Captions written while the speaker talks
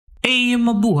Hey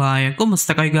mabuhay!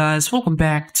 Kumusta kayo guys? Welcome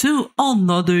back to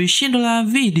another Shindo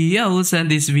videos, and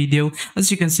this video, as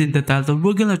you can see in the title,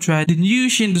 we're gonna try the new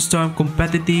Shindo Storm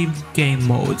competitive game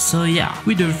mode. So yeah,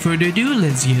 without further ado,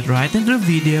 let's get right into the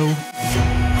video.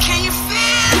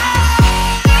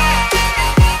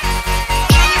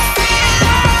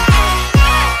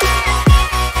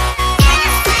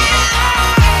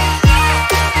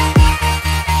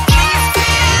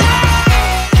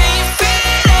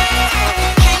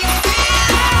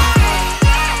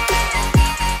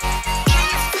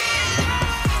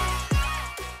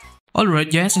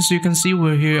 Alright guys, as you can see,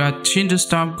 we're here at Shindo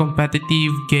Storm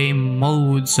competitive game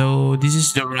mode. So this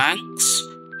is the ranks.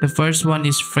 The first one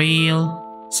is Frail.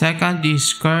 Second is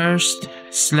Cursed,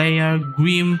 Slayer,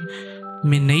 Grim,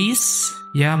 Menace.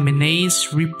 Yeah,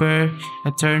 Menace, Reaper,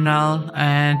 Eternal,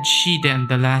 and Shindo,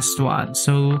 the last one.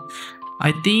 So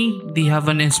I think they have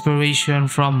an inspiration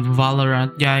from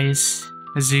Valorant, guys.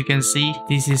 As you can see,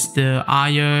 this is the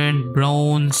iron,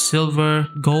 bronze, silver,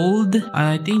 gold.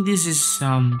 I think this is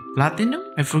platinum.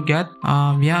 I forgot.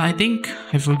 Yeah, I think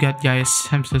I forgot, guys.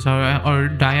 I'm so sorry. Or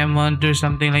diamond or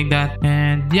something like that.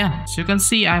 And yeah, as you can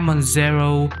see, I'm on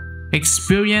 0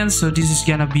 experience, so this is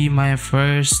gonna be my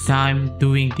first time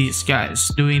doing this,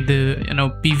 guys, doing the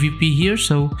PvP here.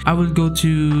 So I will go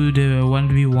to the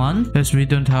 1v1 because we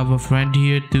don't have a friend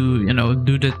here to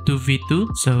do the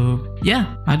 2v2. So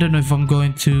yeah, I don't know if I'm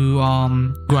going to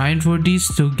grind for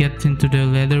this to get into the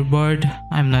leaderboard.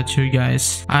 I'm not sure,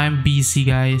 guys. I'm busy,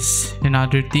 guys, in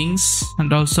other things,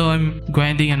 and also I'm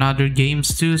grinding in other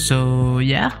games too. So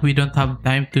yeah, we don't have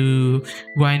time to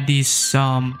grind this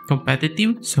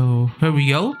competitive. So here we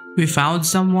go. We found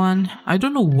someone. I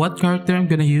don't know what character I'm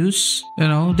gonna use.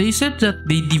 They said that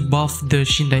they debuffed the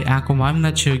Shindai Akuma. I'm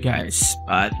not sure, guys.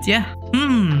 But yeah.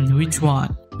 Which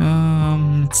one?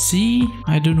 Let's see.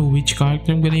 I don't know which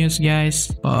character I'm gonna use, guys.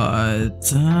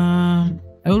 But I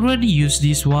already used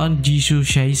this one, Jisoo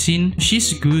Shaisin.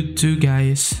 She's good too,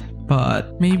 guys.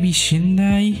 But maybe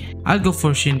Shindai? I'll go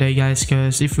for Shindai, guys,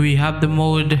 because if we have the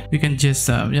mode, we can just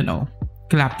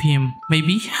clap him,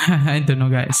 maybe. I don't know,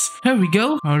 guys. Here we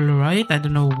go. Alright, I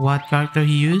don't know what character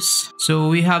he used. So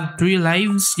we have 3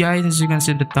 lives, guys, as you can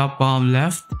see at the top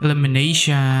left.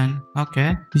 Elimination.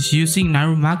 Okay, he's using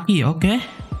Narumaki. Okay.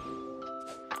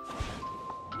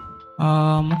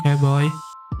 Okay, boy.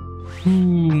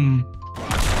 Boom.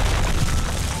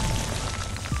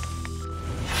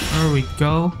 There we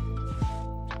go.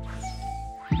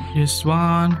 Just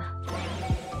one.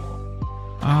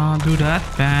 Do that.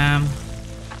 Bam.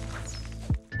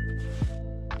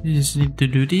 You just need to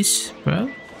do this, bro.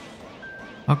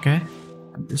 Okay.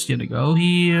 I'm just gonna go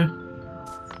here.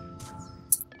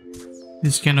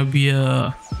 It's gonna be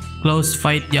a close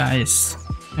fight, guys.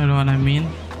 You know what I mean?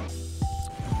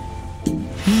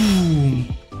 Boom.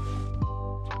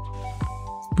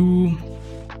 Boom.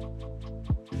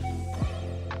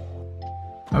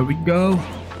 There we go.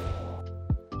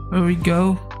 There we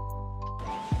go.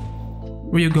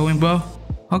 Where you going, bro?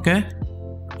 Okay.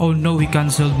 Oh no, he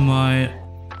cancelled my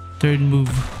third move.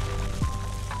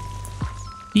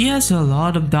 He has a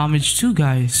lot of damage too,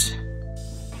 guys.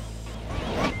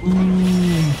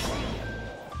 Ooh.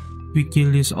 We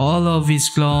kill all of his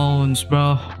clones,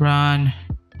 bro. Run.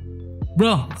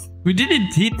 Bro, we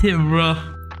didn't hit him, bro.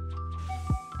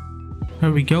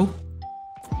 Here we go.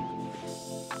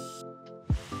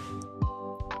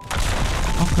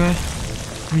 Okay.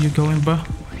 Where you going, bro?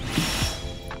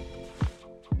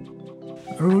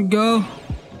 Here we go.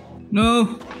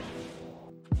 No.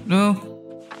 No.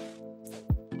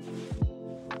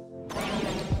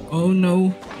 Oh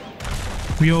no.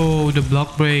 Yo, the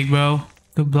block break, bro.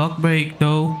 The block break,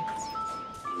 though.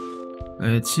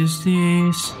 Let's use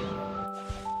this.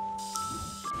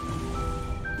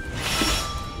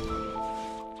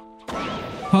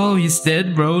 Oh, he's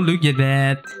dead, bro. Look at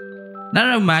that.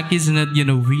 Narumaki is not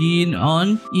gonna win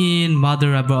on in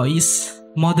Madara, boys.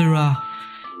 Madara.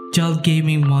 Child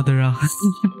gaming Madara.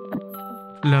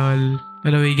 Lol. By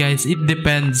the way, guys, it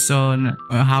depends on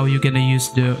how you're gonna use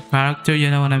the character, you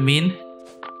know what I mean?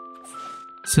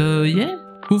 So yeah.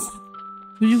 Oof.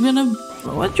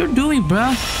 What you're doing,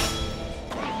 bruh?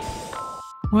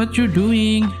 What you're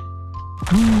doing?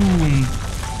 Boom.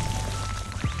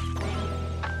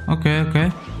 Okay, okay.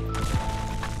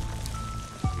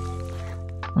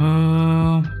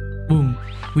 Boom.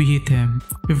 We hit him.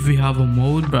 If we have a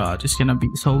mode, bruh, it's gonna be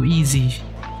so easy.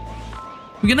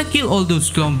 We're gonna kill all those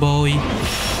clone, boy.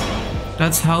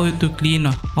 That's how to clean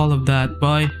all of that,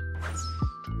 boy.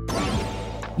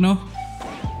 No.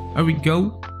 There we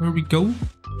go. There we go.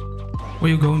 Where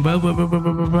you going, bro?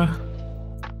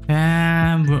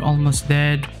 Damn, we're almost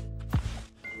dead.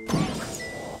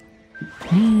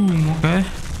 Boom. Okay.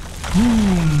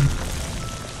 Boom.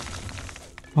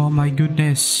 Oh my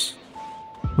goodness.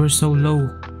 We're so low.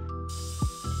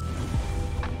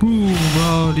 Boom,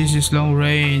 bro. This is long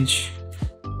range.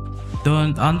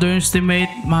 Don't underestimate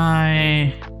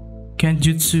my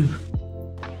Kenjutsu.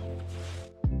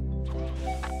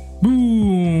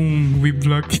 Boom. We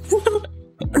block.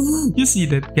 You see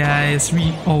that, guys?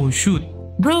 Oh shoot.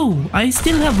 Bro, I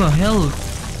still have a health.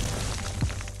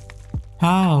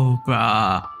 How,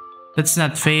 bruh? That's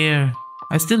not fair.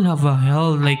 I still have a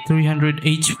health like 300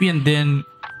 HP and then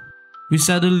we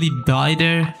suddenly die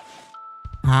there.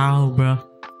 How, bro?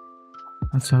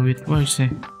 That's how it works, eh?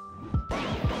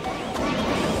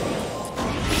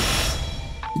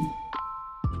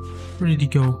 Where did he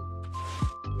go?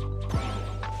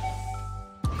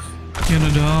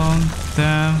 Down,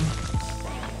 damn.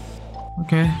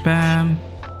 Okay, bam.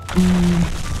 Boom.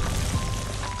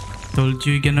 Told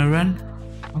you you're gonna run.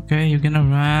 Okay, you're gonna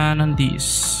run on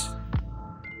this.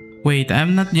 Wait,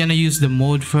 I'm not gonna use the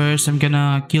mode first. I'm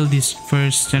gonna kill this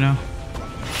first, you know.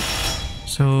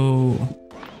 So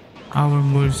our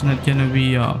mode's not gonna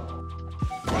be you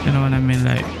know what I mean,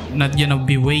 like not gonna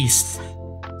be waste.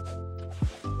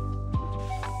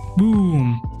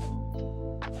 Boom.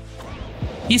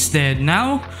 He's dead.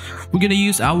 Now we're gonna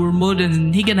use our mode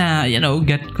and he gonna, you know,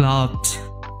 get clubbed.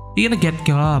 He gonna get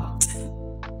clubbed.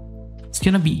 It's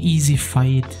gonna be easy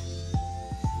fight.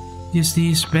 Use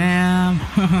this, bam.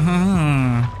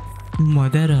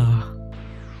 Madara.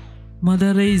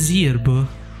 Madara is here, bro.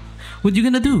 What you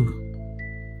gonna do?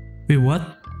 Wait, what?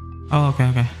 Oh,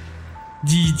 okay.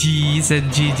 GG. He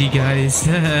said GG, guys.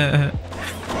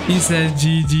 He said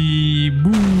GG.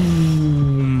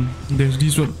 Boom. There's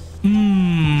this one.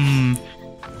 You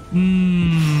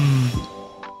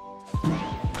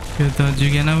thought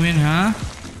you're gonna win, huh?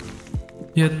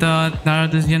 You thought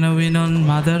Naruto's gonna win on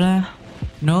Madara?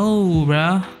 No,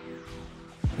 bro.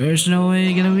 There's no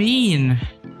way you're gonna win.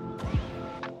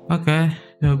 Okay,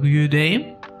 W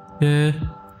Dame.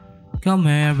 Come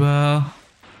here, bro.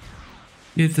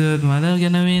 You thought Madara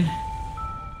gonna win?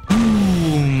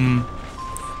 Boom.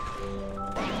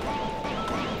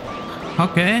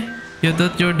 Okay. You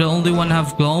thought you're the only one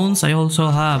have clones? I also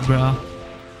have, bro.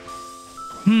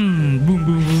 Boom, boom,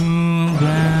 boom,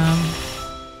 bam.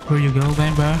 Where you go,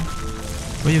 bam, bro?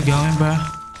 Where you going, bro?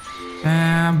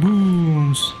 Bam,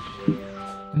 booms.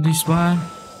 And this one.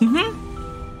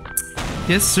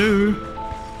 Yes, sir.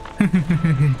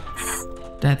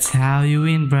 That's how you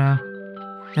win, bro.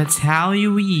 That's how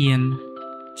you win.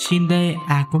 Shindo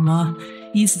Akuma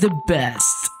is the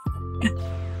best.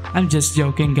 I'm just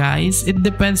joking, guys. It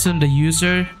depends on the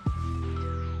user.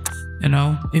 You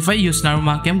know, if I use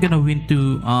Narumaki, I'm gonna win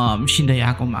to Shindo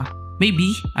Akuma.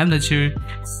 Maybe, I'm not sure.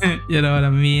 You know what I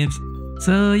mean?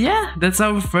 So yeah, that's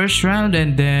our first round,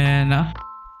 and then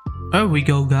there we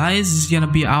go, guys. This is gonna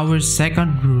be our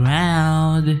second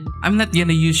round. I'm not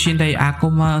gonna use Shindo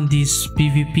Akuma on this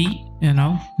PvP, you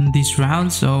know, in this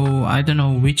round. So I don't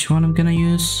know which one I'm gonna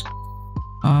use.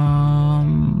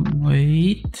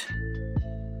 Wait.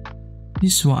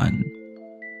 This one.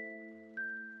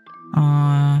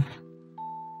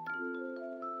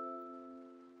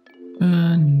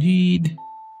 Indeed.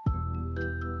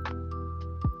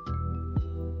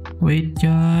 Wait,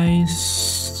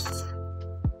 guys.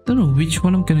 Don't know which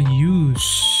one I'm gonna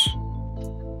use.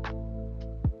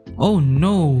 Oh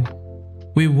no.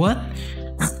 Wait, what?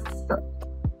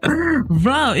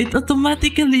 Bro, it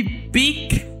automatically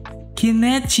picked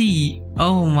Kinechi.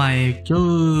 Oh my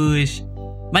gosh.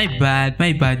 My bad,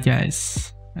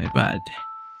 guys. My bad.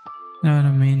 Know what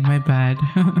I mean? My bad.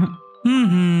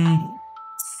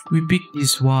 We picked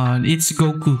this one. It's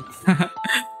Goku.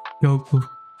 Goku.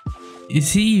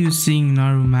 Is he using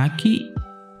Narumaki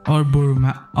or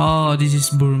Burumaki? Oh, this is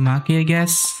Burumaki, I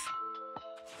guess.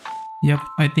 Yep,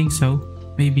 I think so.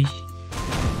 Maybe.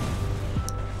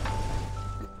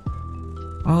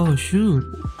 Oh shoot.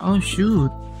 Oh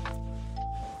shoot.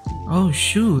 Oh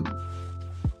shoot.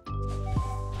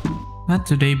 Not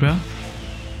today, bro.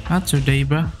 Not today,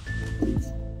 bro.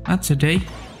 Not today.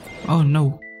 Oh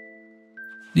no.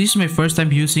 This is my first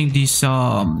time using this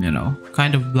you know,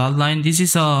 kind of bloodline. This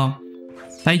is a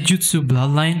taijutsu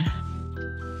bloodline.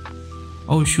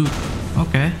 Oh shoot.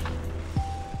 Okay.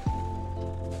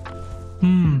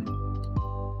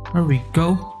 There we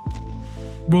go.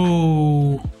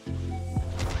 Bro.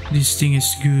 This thing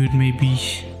is good, maybe.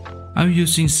 I'm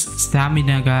using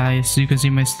stamina, guys. You can see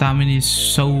my stamina is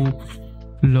so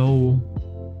low.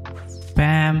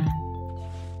 Bam.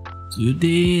 Do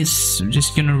this. I'm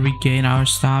just gonna regain our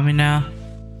stamina.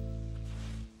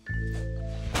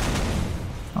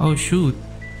 Oh shoot.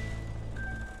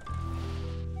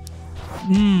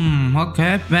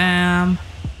 Okay, bam.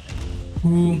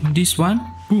 Boom, this one.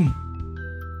 Boom.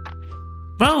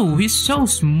 Bro, he's so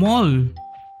small.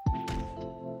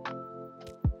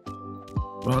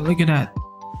 Bro, look at that.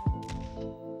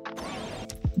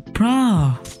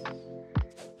 Bro.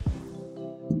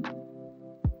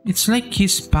 It's like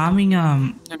he's spamming,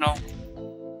 you know.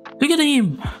 Look at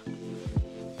him.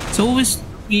 It's always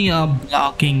me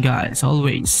blocking, guys.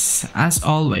 Always. As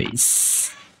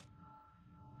always.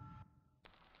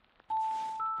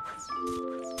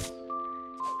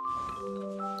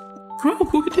 Bro,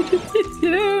 who did you hit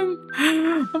him?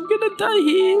 I'm gonna die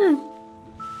here.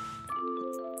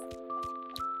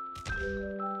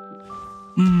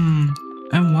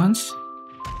 And once.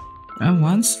 And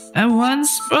once. And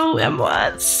once, bro. And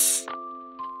once.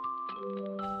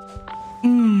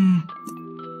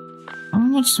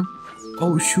 Almost.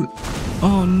 Oh, shoot.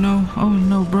 Oh, no. Oh,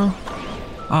 no, bro.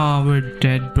 Oh, we're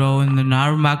dead, bro. And the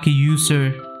Narumaki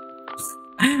user.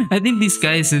 I think this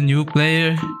guy is a new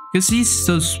player because he's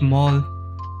so small.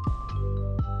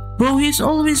 Bro, he's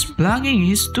always blocking.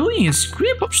 He's doing a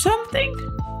script or something.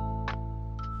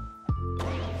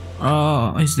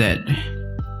 Oh, he's dead.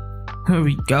 Here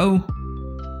we go.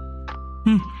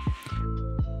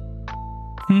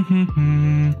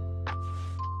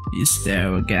 He's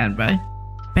there again, right?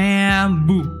 Bam,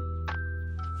 boom.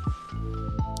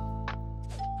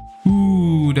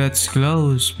 Ooh, that's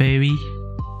close, baby.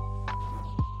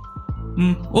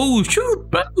 Oh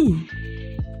shoot, bro!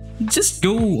 Just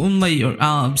go on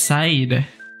my side.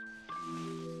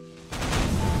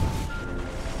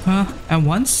 And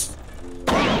once.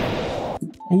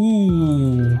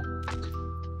 Ooh.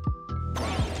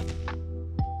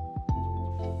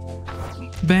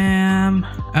 Bam!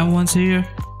 And once here.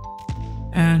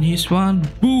 And here's one.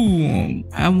 Boom!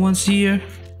 And once here.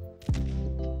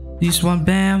 This one,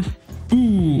 bam!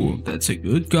 Ooh, that's a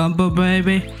good combo,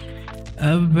 baby.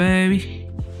 Baby.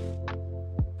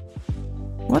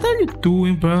 What are you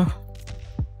doing, bro?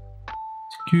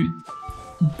 It's cute.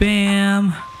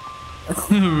 Bam.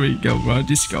 Here we go, bro.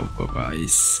 This combo,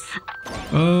 guys.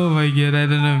 Oh my god, I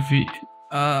don't know if he...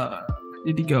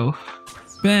 did he go?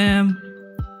 Bam.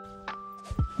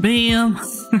 Bam.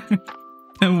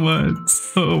 And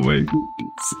once. Oh my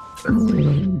goodness.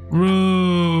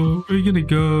 Bro, where you gonna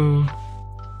go?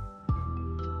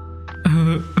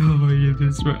 Oh my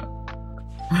goodness, bro.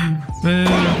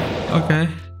 Okay.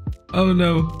 Oh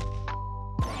no.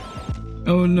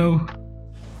 Oh no.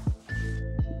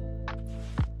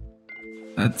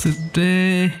 That's a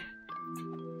day.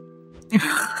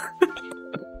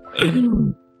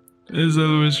 It's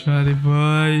always funny,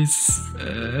 boys.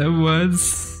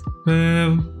 Once.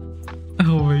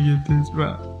 Oh my goodness,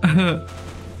 bro.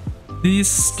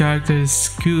 This character is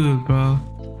cool, bro.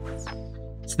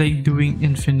 It's like doing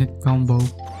infinite combo.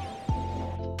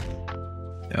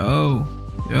 Yo.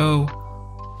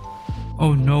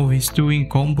 Oh no, he's doing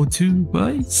combo too,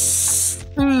 boys.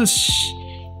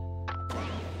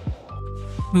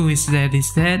 Who is that?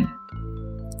 Is that?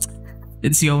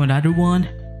 Let's go another one.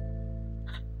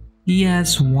 He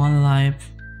has one life.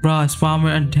 Bro,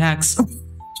 spammer attacks.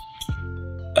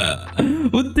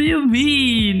 What do you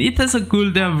mean? It has a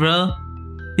cooldown, bro.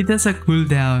 It has a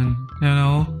cooldown, you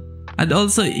know. And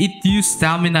also it used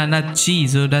stamina, not chi,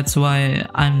 so that's why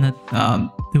I'm not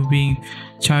doing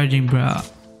charging, bro.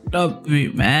 Don't be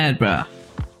mad, bro.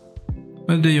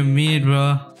 What do you mean,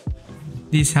 bro?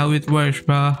 This is how it works,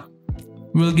 bro.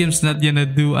 Real game's not gonna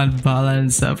do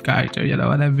unbalance of character, you know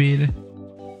what I mean?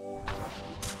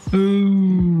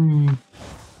 Ooh.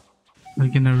 We're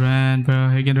gonna run, bro.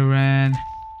 We're gonna run.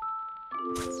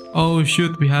 Oh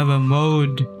shoot, we have a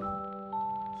mode.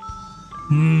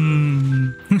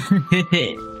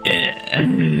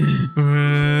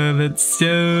 Bro, let's go.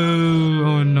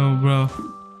 Oh no, bro.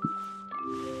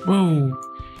 Whoa.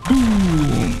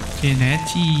 Boom.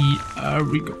 Kinetic. There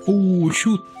we go. Oh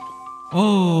shoot.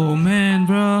 Oh man,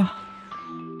 bro.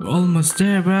 We're almost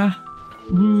there, bro.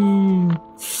 Woo.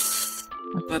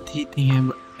 I'm not hitting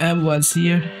him. And once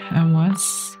here. And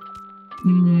once.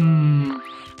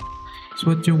 It's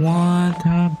what you want.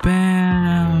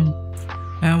 Bam.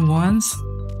 And once.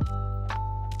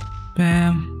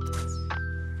 Bam.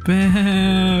 Bam.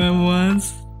 And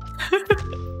once.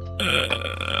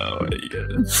 Oh my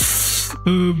god.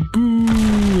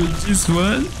 Boo. Just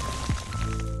one.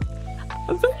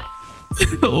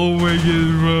 Oh my god,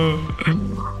 bro.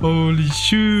 Holy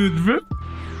shoot, bro.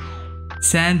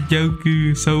 Sand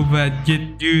Goku, so bad,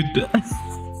 get good.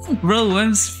 Bro,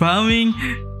 I'm spamming.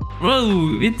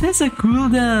 Bro, it has a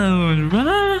cooldown,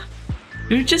 bro.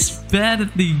 You're just bad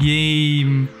at the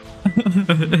game.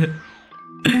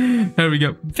 There we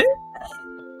go.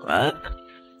 What?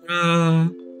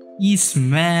 He's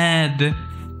mad.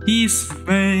 He's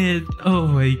mad. Oh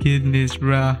my goodness,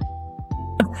 bruh.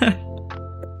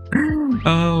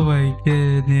 Oh my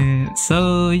goodness.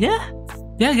 So yeah.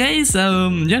 Yeah guys,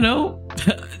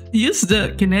 use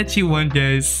the Kinechi one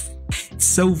guys. It's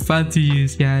so fun to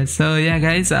use guys. So yeah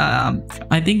guys,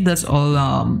 I think that's all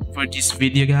for this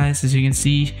video guys. As you can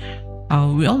see,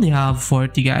 we only have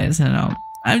 40 guys, and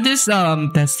I'm just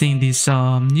testing this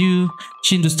new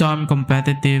Shindo Storm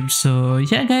competitive. So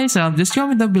yeah guys, just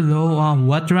comment down below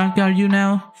what rank are you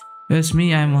now? Because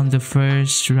me, I'm on the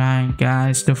first rank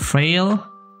guys, the frail.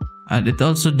 And it's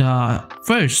also the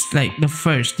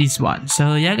first this one.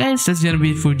 So yeah guys, that's gonna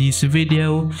be it for this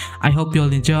video. I hope you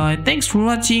all enjoyed. Thanks for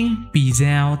watching. Peace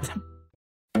out.